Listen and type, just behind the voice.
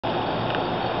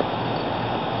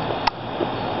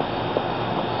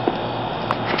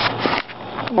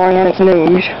Lying on its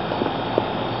nose.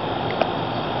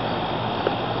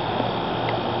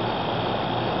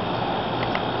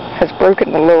 Has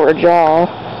broken the lower jaw.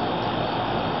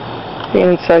 The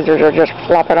incisors are just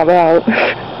flopping about.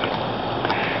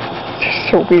 It's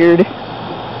just so weird.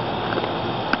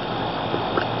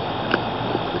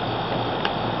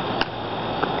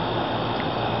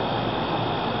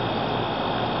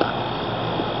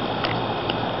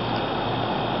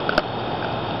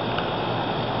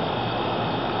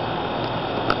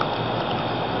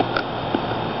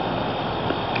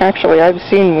 Actually, I've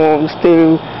seen wolves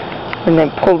do, when they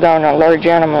pull down a large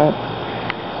animal,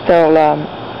 they'll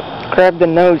grab the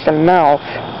nose and mouth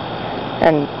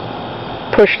and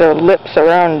push their lips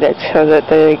around it so that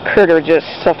the critter just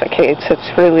suffocates.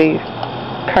 It's really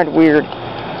kind of weird.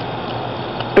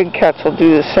 Big cats will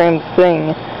do the same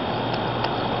thing.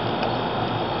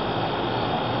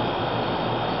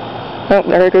 Oh,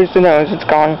 there goes the nose. It's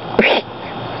gone.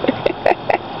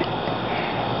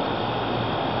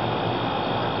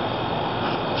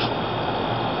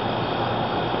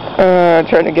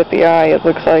 Trying to get the eye, it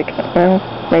looks like. Well,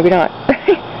 maybe not.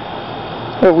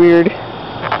 But weird.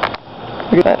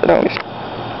 Look at that nose.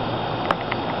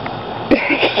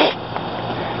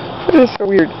 This is so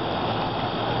weird.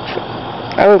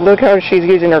 Oh, look how she's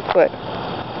using her foot.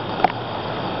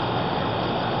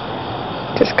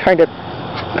 Just kind of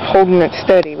holding it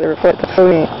steady with her foot. That's so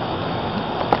neat.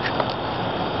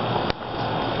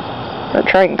 Or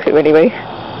trying to, anyway.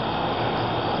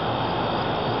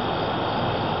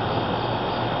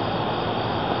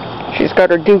 She's got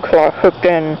her dew claw hooked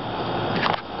in.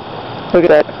 Look at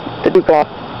that, the dew claw.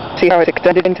 See how it's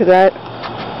extended into that?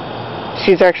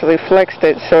 She's actually flexed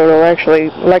it, so it'll actually,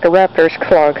 like a raptor's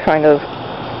claw, kind of.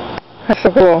 That's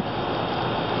so cool.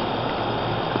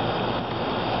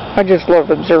 I just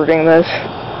love observing this,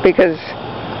 because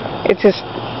it just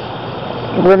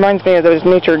reminds me of those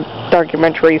nature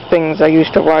documentary things I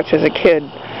used to watch as a kid.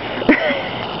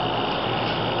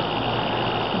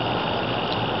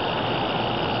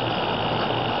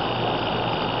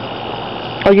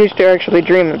 I used to actually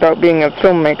dream about being a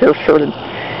filmmaker for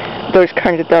those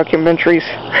kind of documentaries.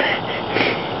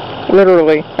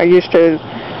 Literally. I used to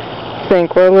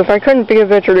think, well, if I couldn't be a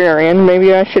veterinarian,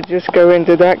 maybe I should just go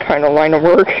into that kind of line of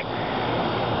work.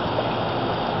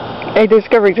 Hey,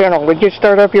 Discovery Channel, would you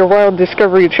start up your Wild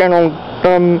Discovery Channel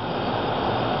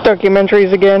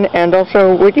documentaries again? And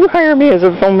also, would you hire me as a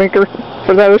filmmaker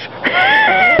for those?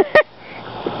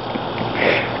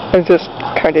 I'm just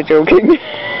kind of joking.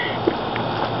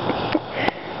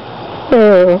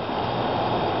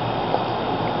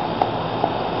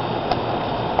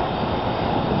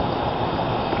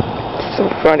 So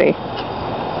funny.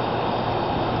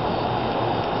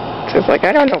 It's just like,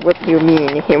 I don't know what you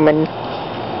mean, human.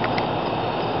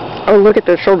 Oh, look at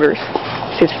the shoulders.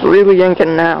 She's really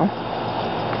yanking now.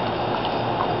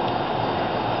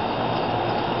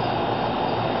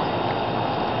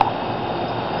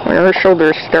 When her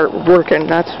shoulders start working,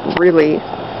 that's really,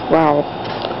 wow.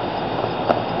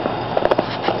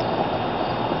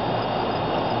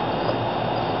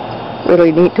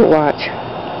 Really neat to watch.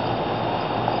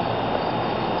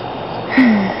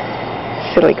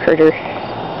 Silly critter.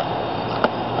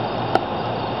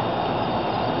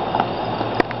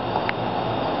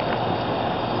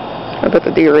 I bet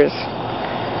the deer is,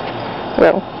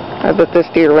 well, I bet this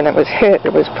deer, when it was hit,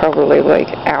 it was probably like,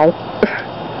 ow.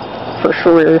 For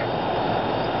sure.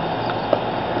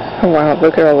 Oh wow,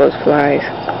 look at all those flies.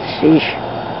 Sheesh.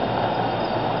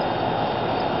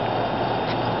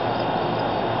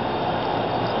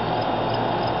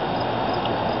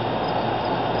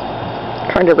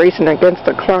 Kind of racing against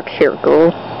the clock here,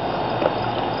 girl.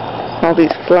 All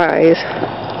these flies.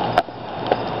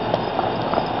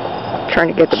 Trying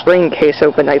to get the brain case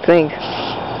open, I think.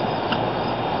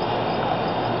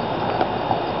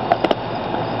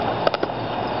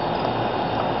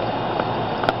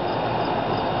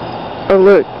 Oh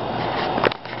look.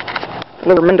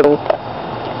 Lower mandible.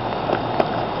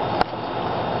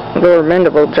 Lower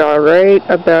mandible jaw right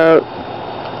about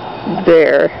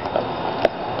there.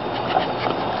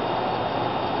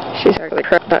 She's actually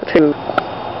cracked that too.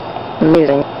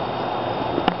 Amazing.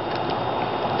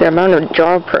 The amount of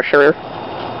jaw pressure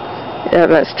that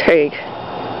must take.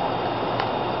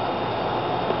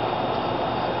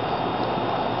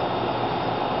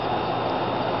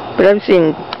 But I've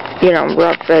seen, you know,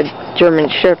 rock-fed German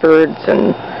Shepherds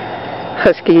and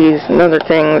Huskies and other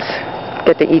things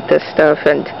get to eat this stuff,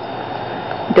 and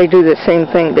they do the same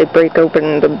thing. They break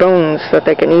open the bones that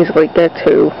they can easily get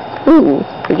to. Ooh,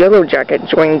 a yellow jacket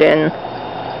joined in.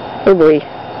 Oh boy.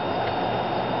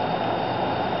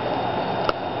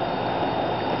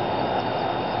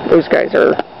 Those guys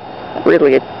are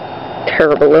really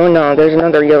terrible. Oh no, there's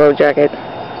another yellow jacket.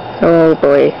 Oh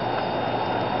boy.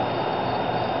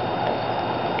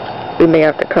 We may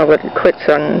have to call it quits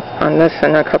on this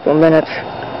in a couple minutes.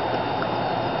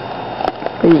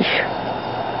 Eesh.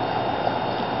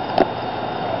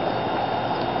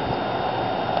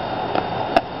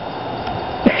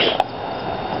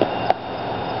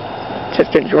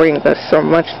 Just enjoying this so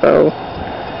much though.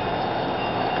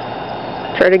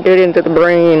 Try to get into the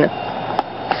brain.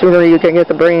 The sooner you can get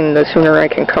the brain, the sooner I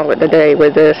can call it a day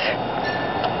with this.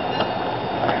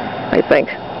 I think.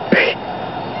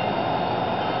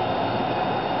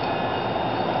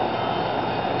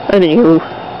 Anywho,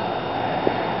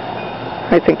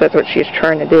 I think that's what she's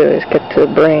trying to do, is get to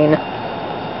the brain.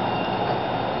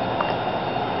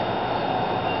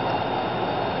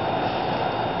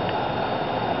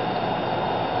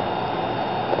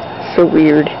 So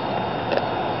weird.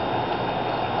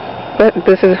 But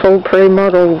this is whole prey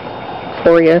model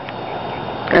for you,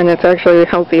 and it's actually the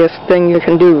healthiest thing you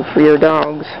can do for your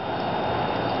dogs,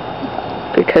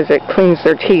 because it cleans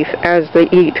their teeth as they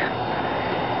eat.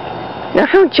 Now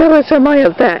how jealous am I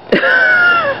of that?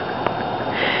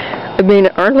 I mean,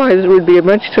 our lives would be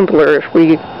much simpler if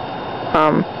we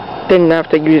didn't have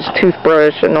to use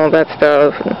toothbrush and all that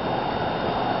stuff.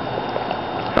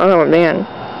 Oh man.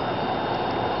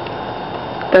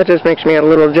 That just makes me a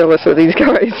little jealous of these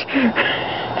guys.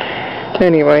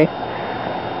 Anyway.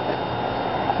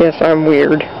 Yes, I'm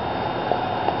weird.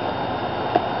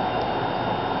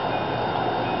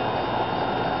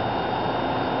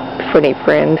 Funny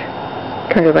friend.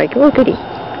 Kind of like, look at he.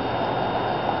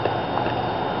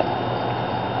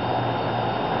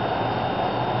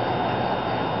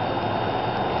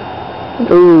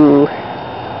 Ooh.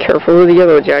 Careful with the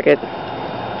yellow jacket.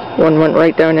 One went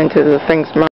right down into the thing's mouth.